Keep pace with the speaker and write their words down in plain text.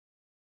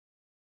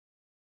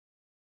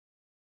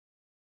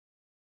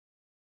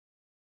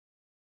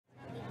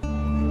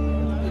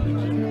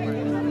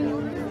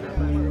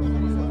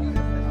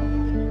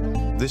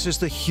This is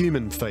the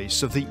human face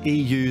of the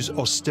EU's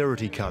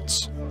austerity cuts.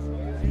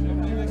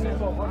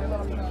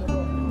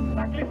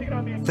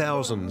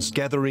 Thousands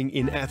gathering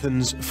in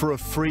Athens for a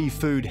free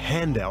food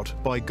handout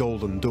by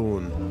Golden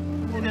Dawn.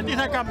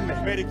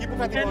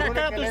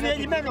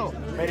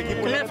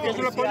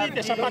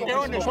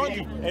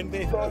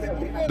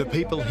 The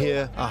people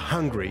here are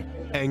hungry,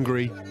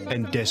 angry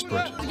and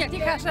desperate.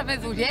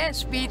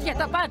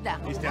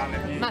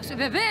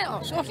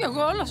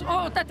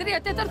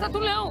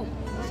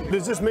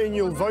 Does this mean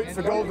you'll vote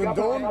for Golden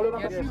Dawn?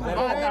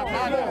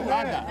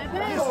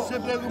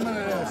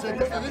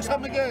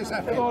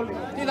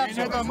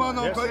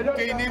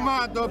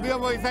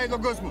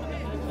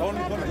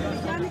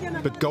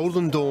 But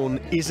Golden Dawn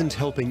isn't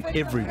helping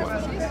everyone.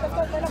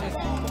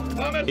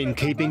 In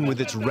keeping with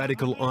its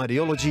radical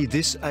ideology,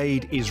 this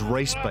aid is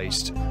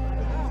race-based.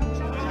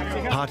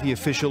 Party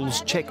officials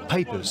check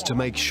papers to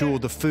make sure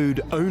the food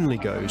only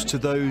goes to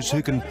those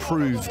who can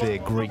prove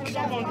they're Greek.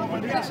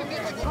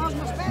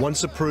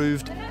 Once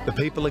approved, the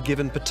people are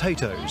given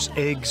potatoes,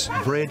 eggs,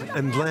 bread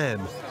and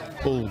lamb.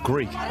 All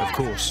Greek, of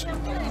course.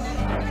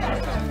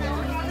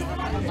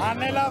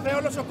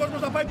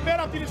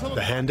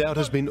 The handout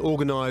has been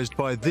organised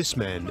by this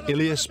man,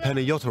 Ilias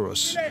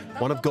Panayiotaros,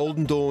 one of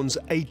Golden Dawn's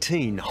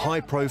 18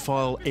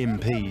 high-profile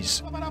MPs.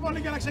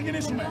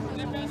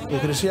 Η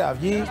Χρυσή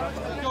Αυγή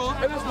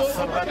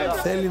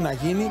θέλει να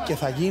γίνει και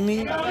θα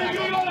γίνει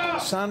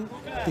σαν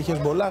τη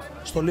Χεσμπολάχ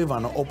στο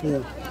Λίβανο,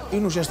 όπου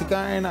είναι ουσιαστικά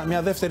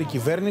μια δεύτερη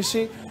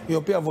κυβέρνηση η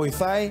οποία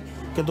βοηθάει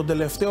και τον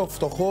τελευταίο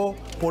φτωχό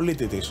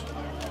πολίτη της.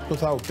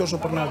 Και όσο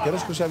περνάει ο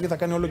καιρός, η Χρυσή Αυγή θα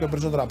κάνει όλο και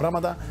περισσότερα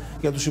πράγματα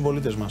για τους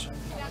συμπολίτες μας.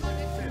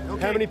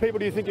 How many people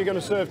do you think you're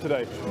going to serve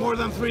today? More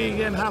than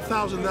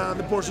 3,500.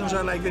 The portions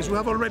are like this. We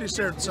have already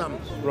served some.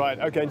 Right,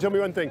 okay, and tell me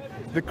one thing.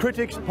 The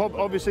critics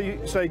obviously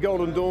say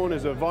Golden Dawn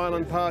is a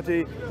violent party.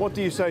 What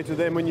do you say to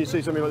them when you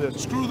see something like this?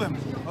 Screw them.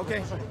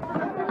 Okay.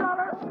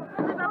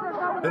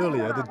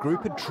 Earlier, the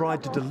group had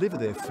tried to deliver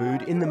their food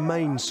in the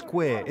main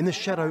square, in the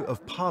shadow of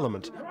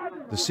Parliament.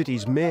 The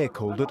city's mayor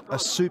called it a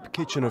soup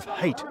kitchen of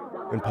hate,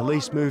 and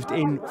police moved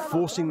in,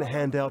 forcing the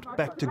handout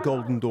back to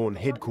Golden Dawn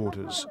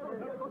headquarters.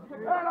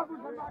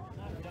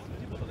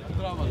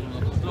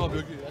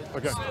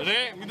 Okay.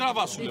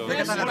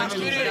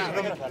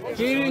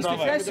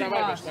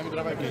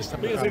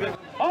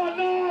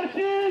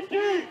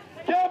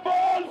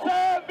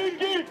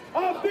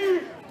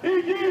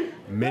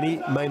 Many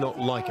may not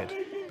like it,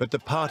 but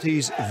the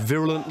party's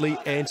virulently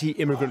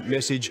anti-immigrant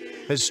message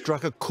has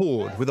struck a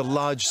chord with a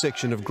large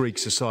section of Greek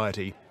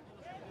society.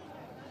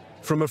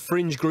 From a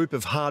fringe group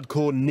of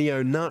hardcore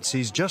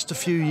neo-Nazis just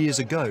a few years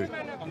ago,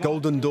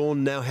 Golden Dawn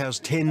now has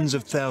tens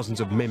of thousands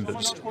of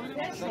members.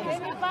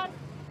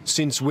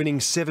 Since winning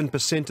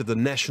 7% of the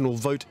national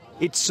vote,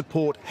 its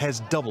support has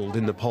doubled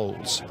in the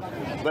polls.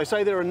 They say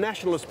they're a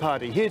nationalist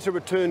party, here to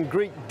return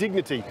Greek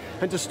dignity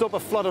and to stop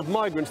a flood of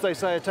migrants they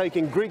say are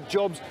taking Greek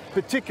jobs,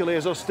 particularly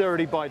as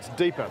austerity bites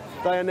deeper.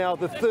 They are now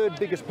the third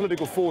biggest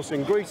political force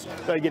in Greece.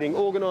 They're getting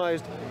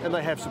organised and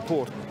they have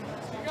support.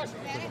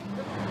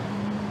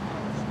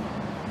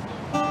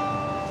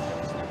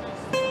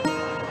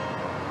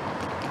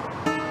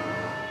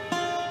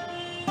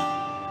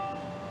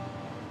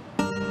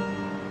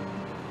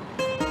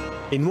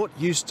 In what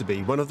used to be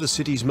one of the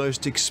city's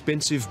most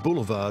expensive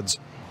boulevards,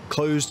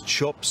 closed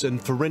shops and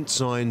for rent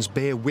signs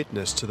bear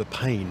witness to the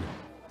pain.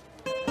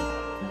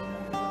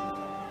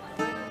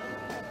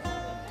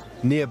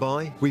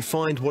 Nearby, we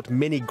find what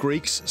many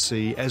Greeks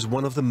see as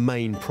one of the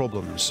main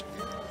problems.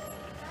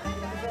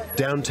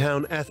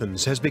 Downtown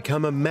Athens has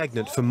become a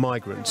magnet for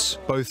migrants,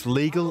 both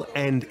legal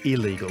and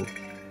illegal,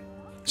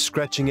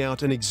 scratching out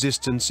an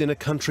existence in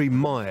a country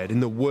mired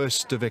in the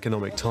worst of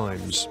economic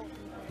times.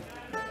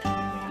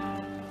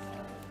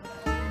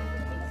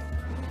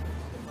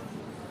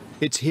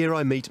 It's here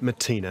I meet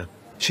Mathina.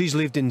 She's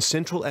lived in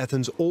central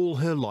Athens all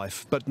her life,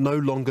 but no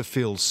longer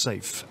feels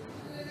safe.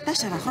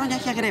 4 χρόνια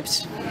έχει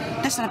αγρέψει.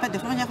 4-5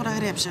 χρόνια έχουν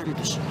αγρέψει όλοι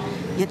τους.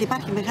 Γιατί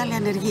υπάρχει μεγάλη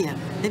ανεργία.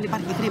 Δεν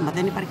υπάρχει χρήμα,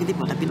 δεν υπάρχει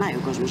τίποτα. Πεινάει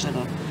ο κόσμος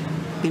εδώ.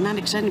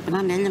 Πεινάνε ξένοι,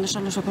 πεινάνε Έλληνες,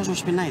 όλος ο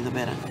κόσμος πεινάει εδώ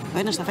πέρα. Ο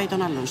ένας θα φάει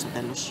τον άλλον στο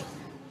τέλος.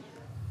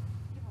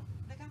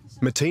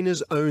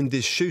 Mathina's owned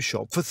this shoe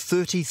shop for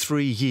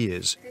 33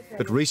 years,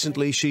 but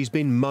recently she's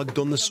been mugged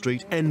on the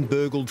street and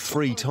burgled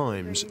 3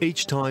 times,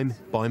 each time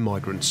by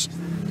migrants.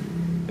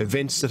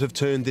 Events that have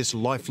turned this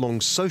lifelong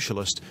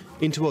socialist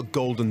into a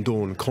Golden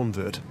Dawn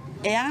convert.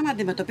 Εάν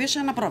αντιμετωπίσω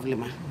ένα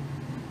πρόβλημα,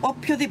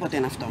 οποιοδήποτε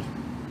είναι αυτό,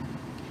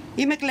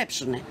 ή με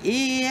κλέψουνε,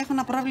 ή έχω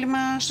ένα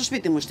πρόβλημα στο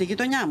σπίτι μου, στη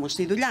γειτονιά μου,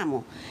 στη δουλειά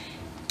μου,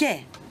 και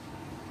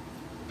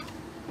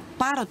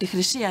πάρω τη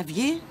Χρυσή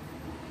Αυγή,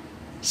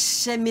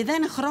 σε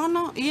 0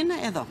 χρόνο είναι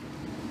εδώ.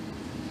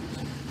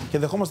 Και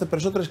δεχόμαστε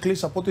περισσότερες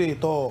κλήσεις από ότι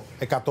το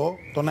 100,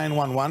 το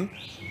 911.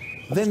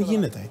 Δεν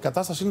γίνεται. Η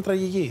κατάσταση είναι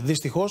τραγική.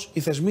 Δυστυχώς οι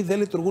θεσμοί δεν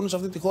λειτουργούν σε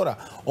αυτή τη χώρα.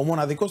 Ο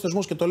μοναδικός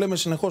θεσμός, και το λέμε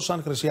συνεχώς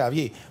σαν Χρυσή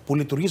Αυγή, που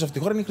λειτουργεί σε αυτή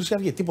τη χώρα είναι η Χρυσή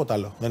Αυγή. Τίποτα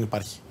άλλο δεν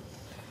υπάρχει.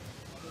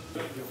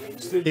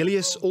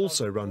 Ilias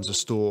also runs a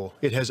store.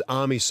 It has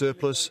army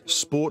surplus,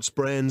 sports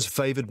brands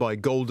favoured by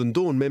Golden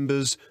Dawn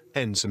members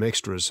and some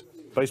extras.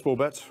 Baseball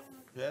bats?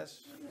 Yes.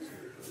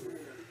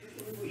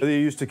 Are they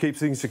used to keep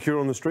things secure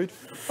on the street?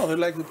 Oh,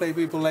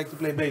 people like to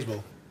play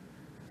baseball.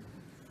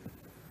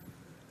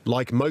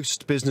 Like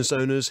most business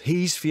owners,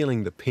 he's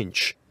feeling the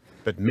pinch,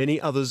 but many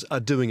others are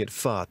doing it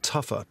far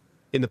tougher.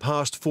 In the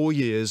past 4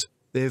 years,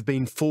 there have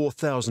been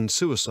 4,000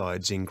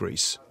 suicides in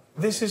Greece.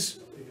 This is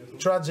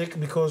tragic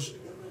because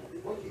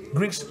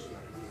Greeks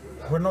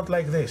were not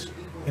like this.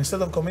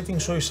 Instead of committing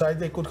suicide,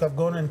 they could have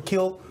gone and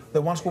killed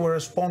the ones who were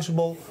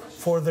responsible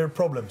for their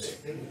problems.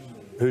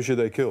 Who should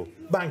they kill?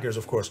 Bankers,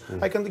 of course.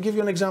 I can give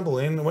you an example.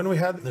 When we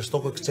had the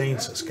stock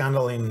exchange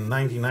scandal in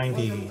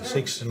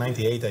 1996,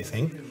 98, I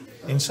think,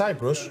 in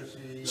Cyprus,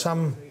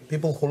 some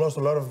people who lost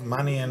a lot of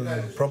money and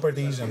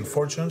properties and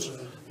fortunes,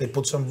 they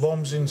put some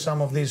bombs in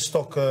some of these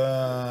stock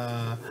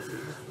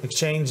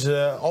exchange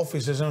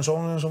offices and so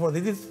on and so forth.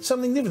 They did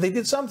something different. They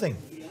did something.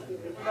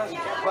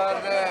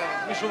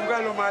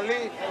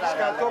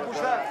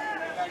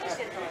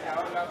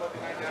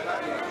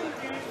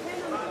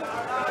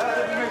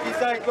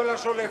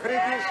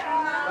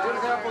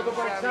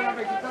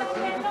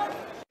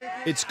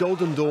 It's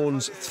Golden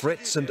Dawn's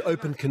threats and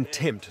open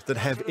contempt that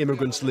have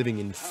immigrants living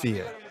in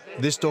fear.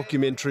 This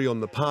documentary on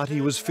the party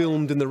was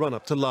filmed in the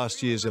run-up to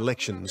last year's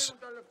elections.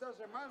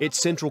 Its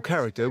central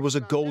character was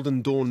a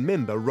Golden Dawn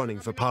member running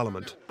for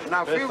parliament.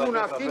 Να φύγουν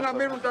αυτοί, να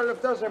μείνουν τα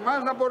λεφτά σε εμάς,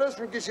 να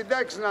μπορέσουν και οι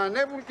συντάξεις να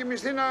ανέβουν και οι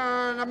μισθοί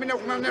να μην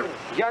έχουν ανέβουν.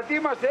 Γιατί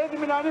είμαστε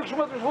έτοιμοι να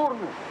ανοίξουμε τους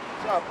φούρνους.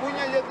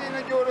 Σαπούνια γιατί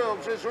είναι και ωραίο,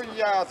 ξέρεις, όχι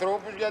για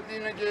ανθρώπους, γιατί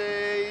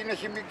είναι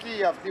χημικοί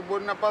αυτοί.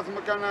 Μπορεί να πάθουμε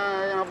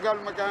να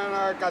βγάλουμε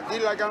κανένα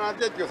κατήλα, κανένα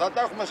τέτοιο. Θα τα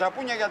έχουμε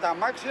σαπούνια για τα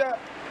αμάξια,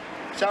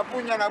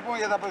 σαπούνια να πούμε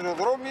για τα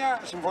πεζοδρόμια.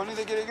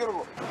 Συμφωνείτε κύριε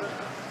Γιώργο?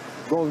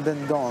 Golden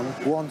Dawn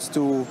wants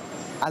to,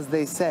 as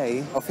they say,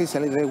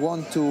 officially, they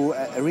want to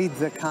rid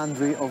the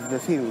country of the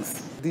filth.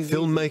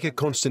 Filmmaker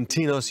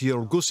Konstantinos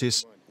Yorgousis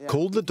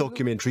called the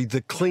documentary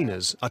The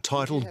Cleaners, a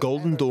title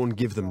Golden Dawn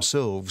give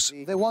themselves.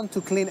 They want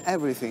to clean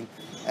everything.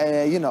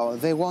 You know,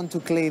 they want to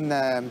clean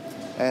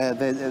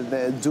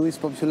the Jewish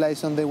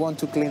population, they want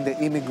to clean the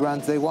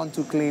immigrants, they want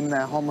to clean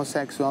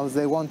homosexuals,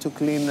 they want to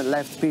clean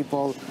left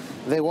people,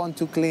 they want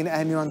to clean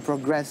anyone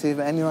progressive,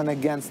 anyone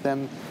against them,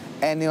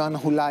 anyone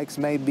who likes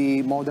maybe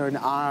modern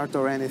art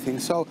or anything.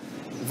 So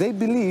they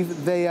believe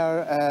they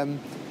are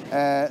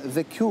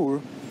the cure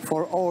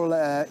for all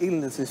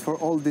illnesses, for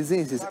all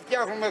diseases. Θα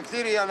φτιάχνουμε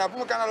κτίρια, να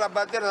πούμε κανένα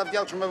λαμπατέρα, θα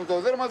φτιάξουμε με το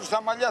δέρμα τους,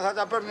 τα μαλλιά θα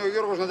τα παίρνει ο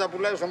Γιώργος να τα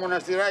πουλάει στο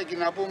μοναστηράκι,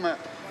 να πούμε.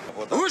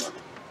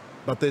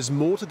 But there's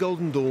more to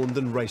Golden Dawn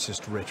than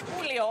racist rhetoric.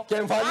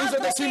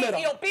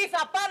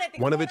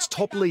 One of its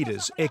top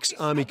leaders,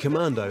 ex-army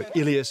commando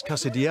Ilias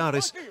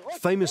Kassidiaris,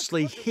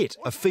 famously hit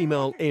a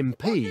female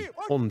MP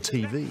on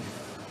TV.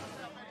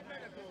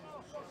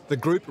 The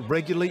group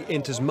regularly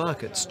enters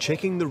markets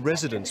checking the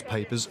residence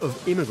papers of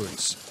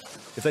immigrants.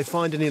 If they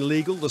find an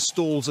illegal, the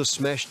stalls are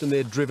smashed and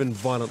they're driven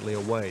violently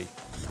away.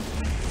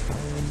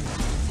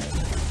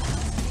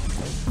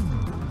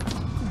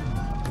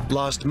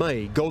 Last May,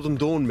 Golden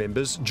Dawn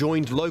members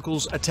joined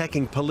locals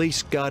attacking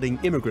police guarding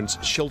immigrants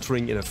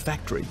sheltering in a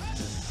factory.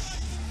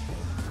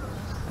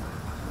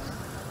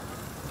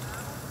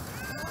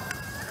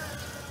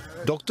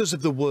 Doctors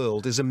of the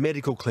World is a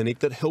medical clinic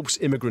that helps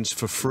immigrants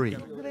for free.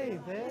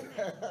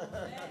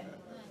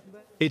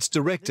 Its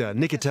director,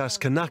 Nikitas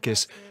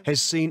Kanakis, has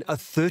seen a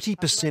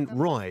 30%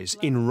 rise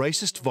in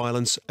racist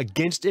violence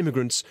against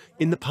immigrants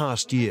in the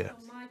past year.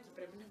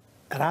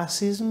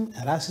 Racism,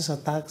 racist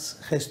attacks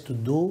has to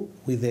do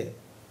with the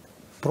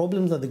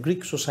problems that the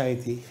Greek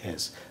society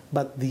has.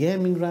 But the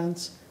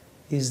immigrants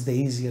is the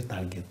easier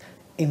target.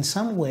 In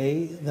some way,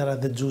 they are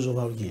the Jews of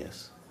our years.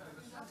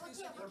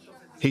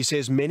 He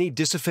says many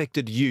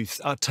disaffected youth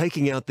are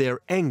taking out their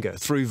anger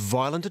through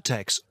violent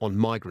attacks on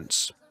migrants.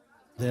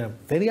 They are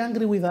very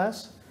angry with us,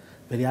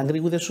 very angry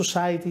with the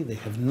society. They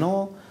have no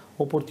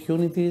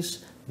opportunities,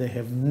 they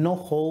have no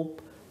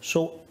hope. So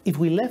if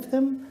we left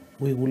them,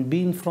 we will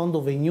be in front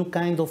of a new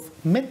kind of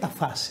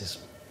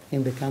meta-fascism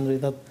in the country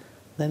that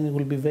then it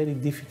will be very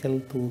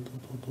difficult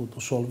to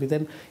solve it.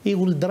 And it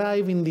will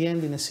drive in the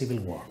end in a civil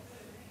war.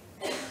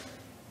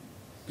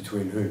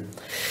 Between who?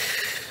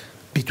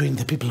 Between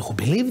the people who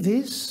believe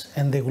this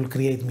and they will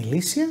create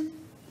militia,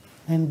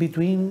 and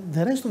between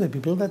the rest of the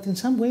people that in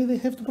some way they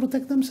have to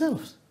protect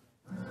themselves.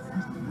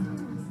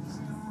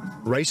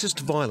 Racist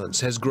violence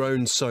has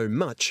grown so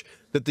much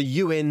that the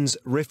UN's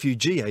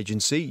refugee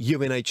agency,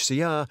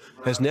 UNHCR,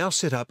 has now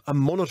set up a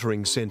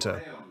monitoring centre.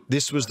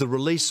 This was the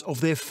release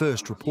of their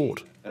first report.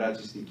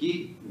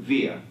 Ρατσιστική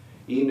βία.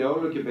 Είναι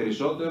όλο και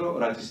περισσότερο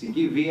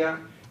ρατσιστική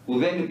βία που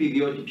δεν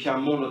επιδιώκει πια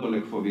μόνο τον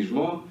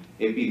εκφοβισμό,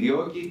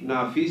 επιδιώκει να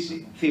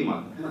αφήσει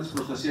θύματα.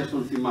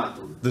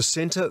 The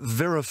centre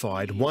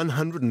verified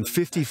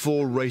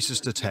 154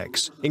 racist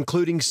attacks,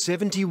 including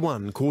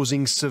 71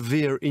 causing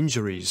severe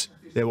injuries.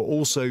 There were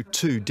also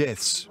 2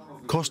 deaths.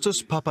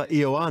 Kostas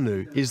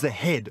Papaioannou is the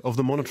head of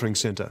the monitoring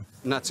centre.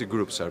 Nazi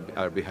groups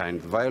are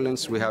behind the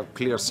violence. We have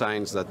clear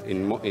signs that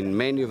in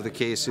many of the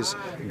cases,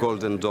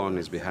 Golden Dawn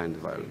is behind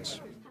the violence.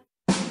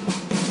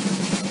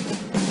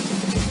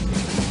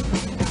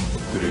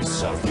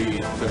 Τρεις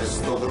αλήτες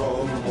στο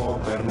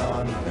δρόμο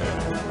περνάνε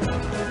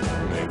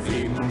με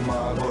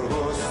βήμα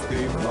γοργό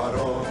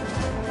στιβαρό.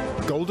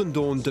 Golden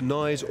Dawn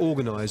denies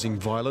organising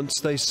violence.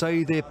 They say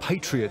they're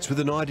patriots with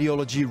an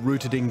ideology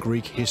rooted in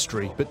Greek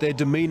history, but their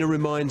demeanour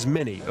reminds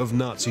many of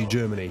Nazi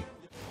Germany.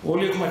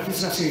 Όλοι έχουμε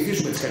αρχίσει να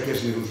συνηθίσουμε τις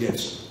κακές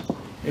λειτουργίες.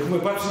 Έχουμε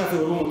πάψει να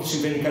θεωρούμε ότι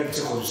συμβαίνει κάτι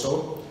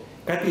ξεχωριστό,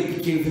 κάτι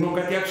επικίνδυνο,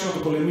 κάτι άξιο να το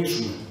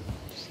πολεμήσουμε.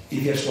 Η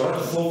διασπορά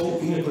του φόβου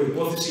είναι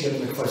προϋπόθεση για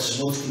τον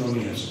εκφασισμό της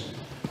κοινωνίας.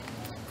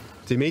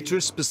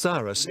 Dimitris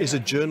Basaris is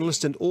a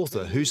journalist and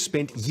author who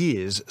spent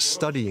years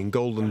studying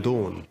Golden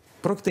Dawn.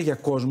 Πρόκειται για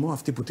κόσμο,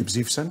 αυτοί που την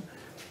ψήφισαν,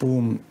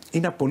 που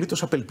είναι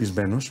απολύτως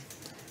απελπισμένος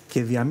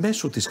και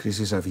διαμέσου της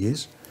Χρυσής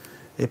Αυγής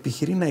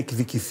επιχειρεί να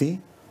εκδικηθεί,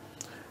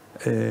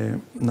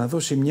 να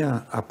δώσει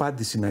μια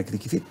απάντηση, να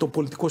εκδικηθεί το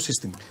πολιτικό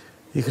σύστημα.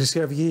 Η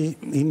Χρυσή Αυγή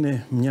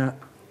είναι μια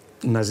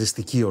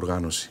ναζιστική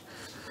οργάνωση.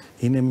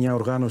 Είναι μια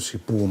οργάνωση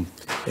που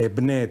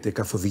εμπνέεται,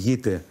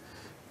 καθοδηγείται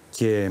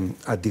και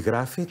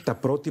αντιγράφει τα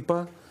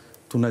πρότυπα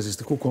του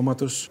ναζιστικού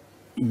κόμματος.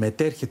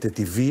 Μετέρχεται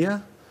τη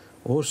βία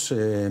ως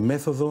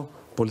μέθοδο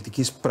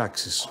πολιτικής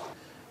πράξης.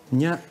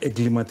 Μια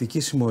εγκληματική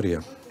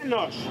συμμορία.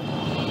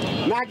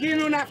 Να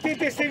γίνουν αυτή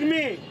τη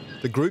στιγμή.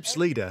 The group's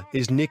leader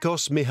is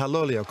Nikos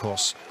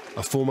Mihaloliakos,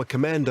 a former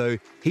commando.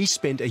 He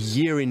spent a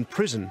year in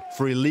prison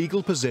for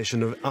illegal possession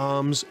of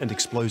arms and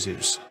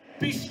explosives.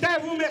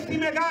 Πιστεύουμε στη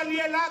Μεγάλη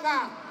Ελλάδα.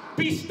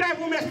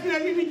 Πιστεύουμε στην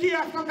ελληνική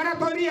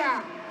αυτοκρατορία.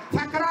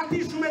 Θα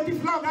κρατήσουμε τη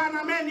φλόγα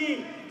αναμένη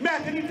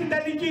μέχρι την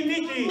τελική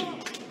νίκη.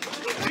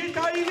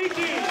 Ζήτω η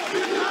νίκη!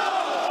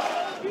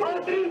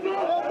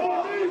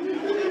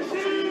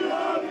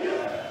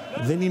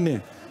 Δεν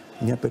είναι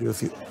μια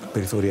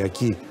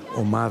περιθωριακή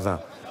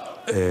ομάδα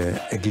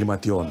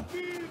εγκληματιών.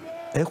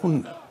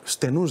 Έχουν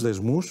στενούς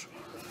δεσμούς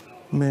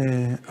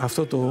με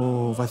αυτό το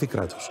βαθύ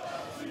κράτος.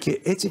 Και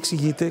έτσι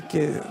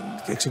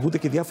εξηγούνται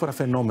και διάφορα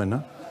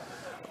φαινόμενα,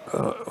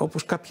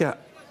 όπως κάποια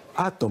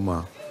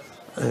άτομα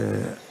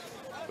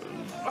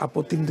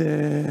από την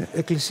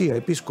εκκλησία,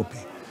 επίσκοποι,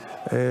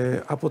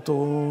 από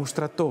το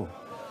στρατό,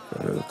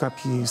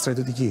 κάποιοι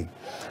στρατιωτικοί,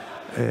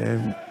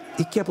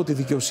 ή και από τη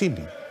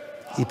δικαιοσύνη.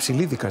 Οι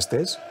υψηλοί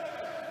δικαστές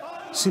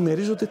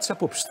συμμερίζονται τις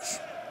απόψεις τους,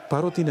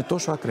 παρότι είναι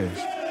τόσο ακραίες.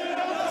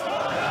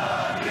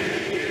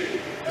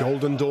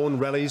 Golden Dawn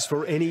rallies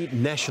for any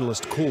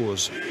nationalist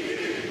cause.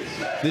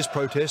 This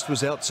protest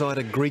was outside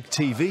a Greek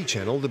TV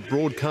channel that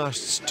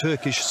broadcasts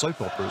Turkish soap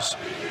operas.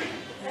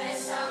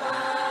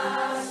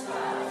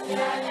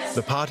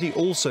 The party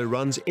also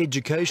runs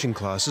education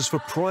classes for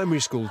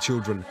primary school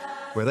children,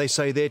 where they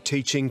say they're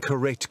teaching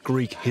correct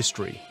Greek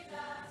history.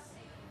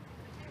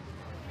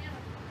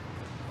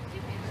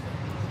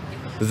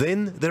 Then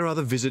there are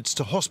the visits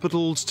to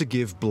hospitals to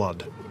give blood.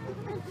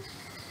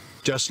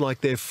 Just like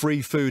their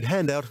free food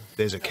handout,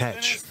 there's a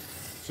catch.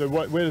 So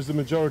where does the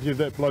majority of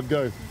that blood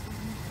go?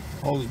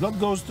 All this blood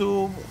goes to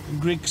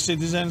Greek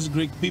citizens,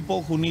 Greek people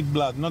who need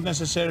blood, not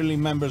necessarily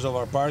members of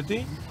our party.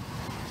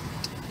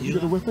 You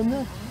got a weapon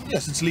there?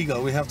 Yes, it's legal.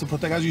 We have to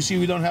protect. As you see,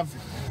 we don't have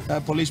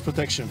police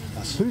protection.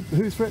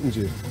 Who threatens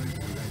you?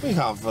 We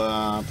have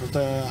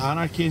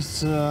anarchists,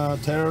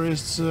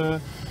 terrorists.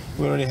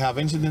 We already have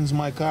incidents.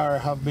 My car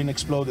have been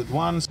exploded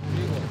once.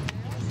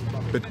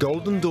 But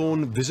Golden Dawn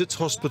visits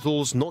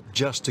hospitals not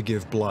just to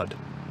give blood.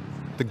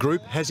 The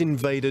group has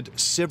invaded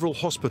several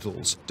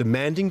hospitals,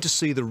 demanding to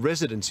see the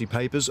residency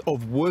papers of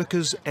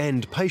workers and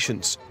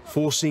patients,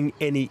 forcing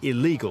any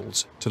illegals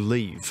to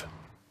leave.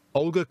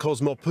 Olga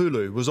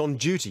Kosmopoulou was on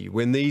duty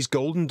when these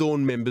Golden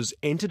Dawn members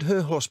entered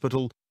her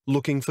hospital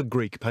looking for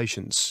Greek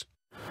patients.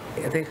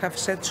 They have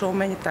said so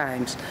many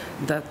times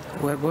that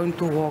we're going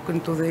to walk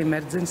into the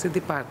emergency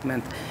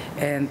department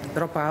and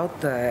drop out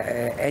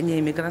any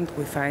immigrant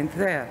we find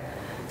there.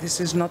 This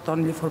is not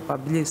only for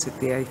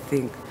publicity, I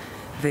think.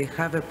 They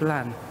have a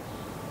plan.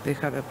 They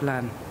have a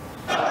plan.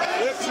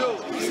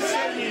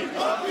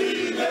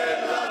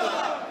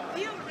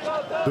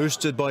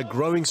 Boosted by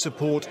growing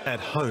support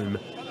at home,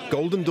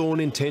 Golden Dawn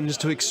intends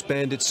to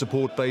expand its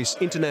support base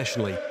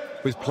internationally,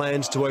 with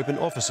plans to open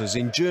offices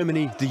in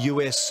Germany, the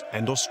US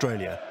and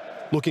Australia,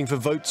 looking for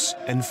votes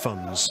and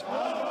funds.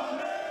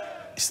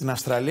 Στην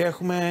Αυστραλία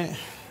έχουμε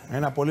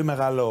ένα πολύ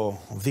μεγάλο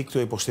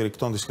δίκτυο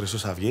υποστηρικτών της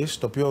Χρυσής Αυγής,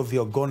 το οποίο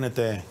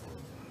διωγγώνεται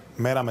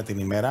μέρα με την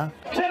ημέρα.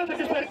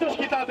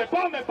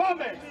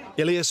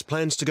 Elias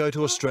plans to go to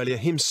Australia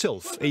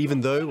himself, even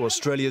though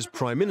Australia's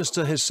Prime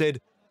Minister has said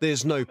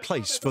there's no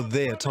place for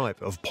their type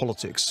of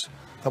politics.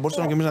 Θα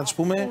μπορούσαμε και εμείς να της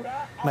πούμε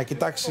να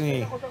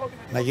κοιτάξει,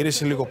 να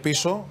γυρίσει λίγο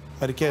πίσω,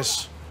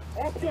 μερικές,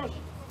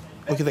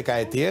 όχι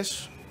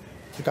δεκαετίες,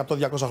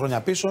 100-200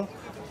 χρόνια πίσω,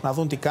 να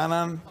δουν τι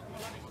κάναν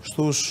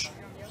στους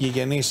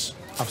γηγενείς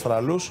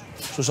Αυστραλούς,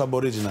 στους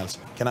Aboriginals,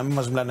 και να μην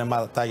μας μιλάνε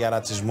μάτα για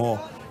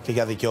ρατσισμό και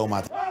για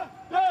δικαιώματα.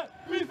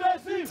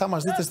 Θα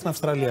μας δείτε στην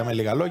Αυστραλία, με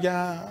λίγα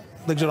λόγια.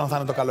 Δεν ξέρω αν θα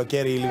είναι το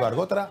καλοκαίρι ή λίγο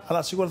αργότερα,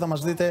 αλλά σίγουρα θα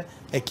μας δείτε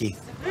εκεί.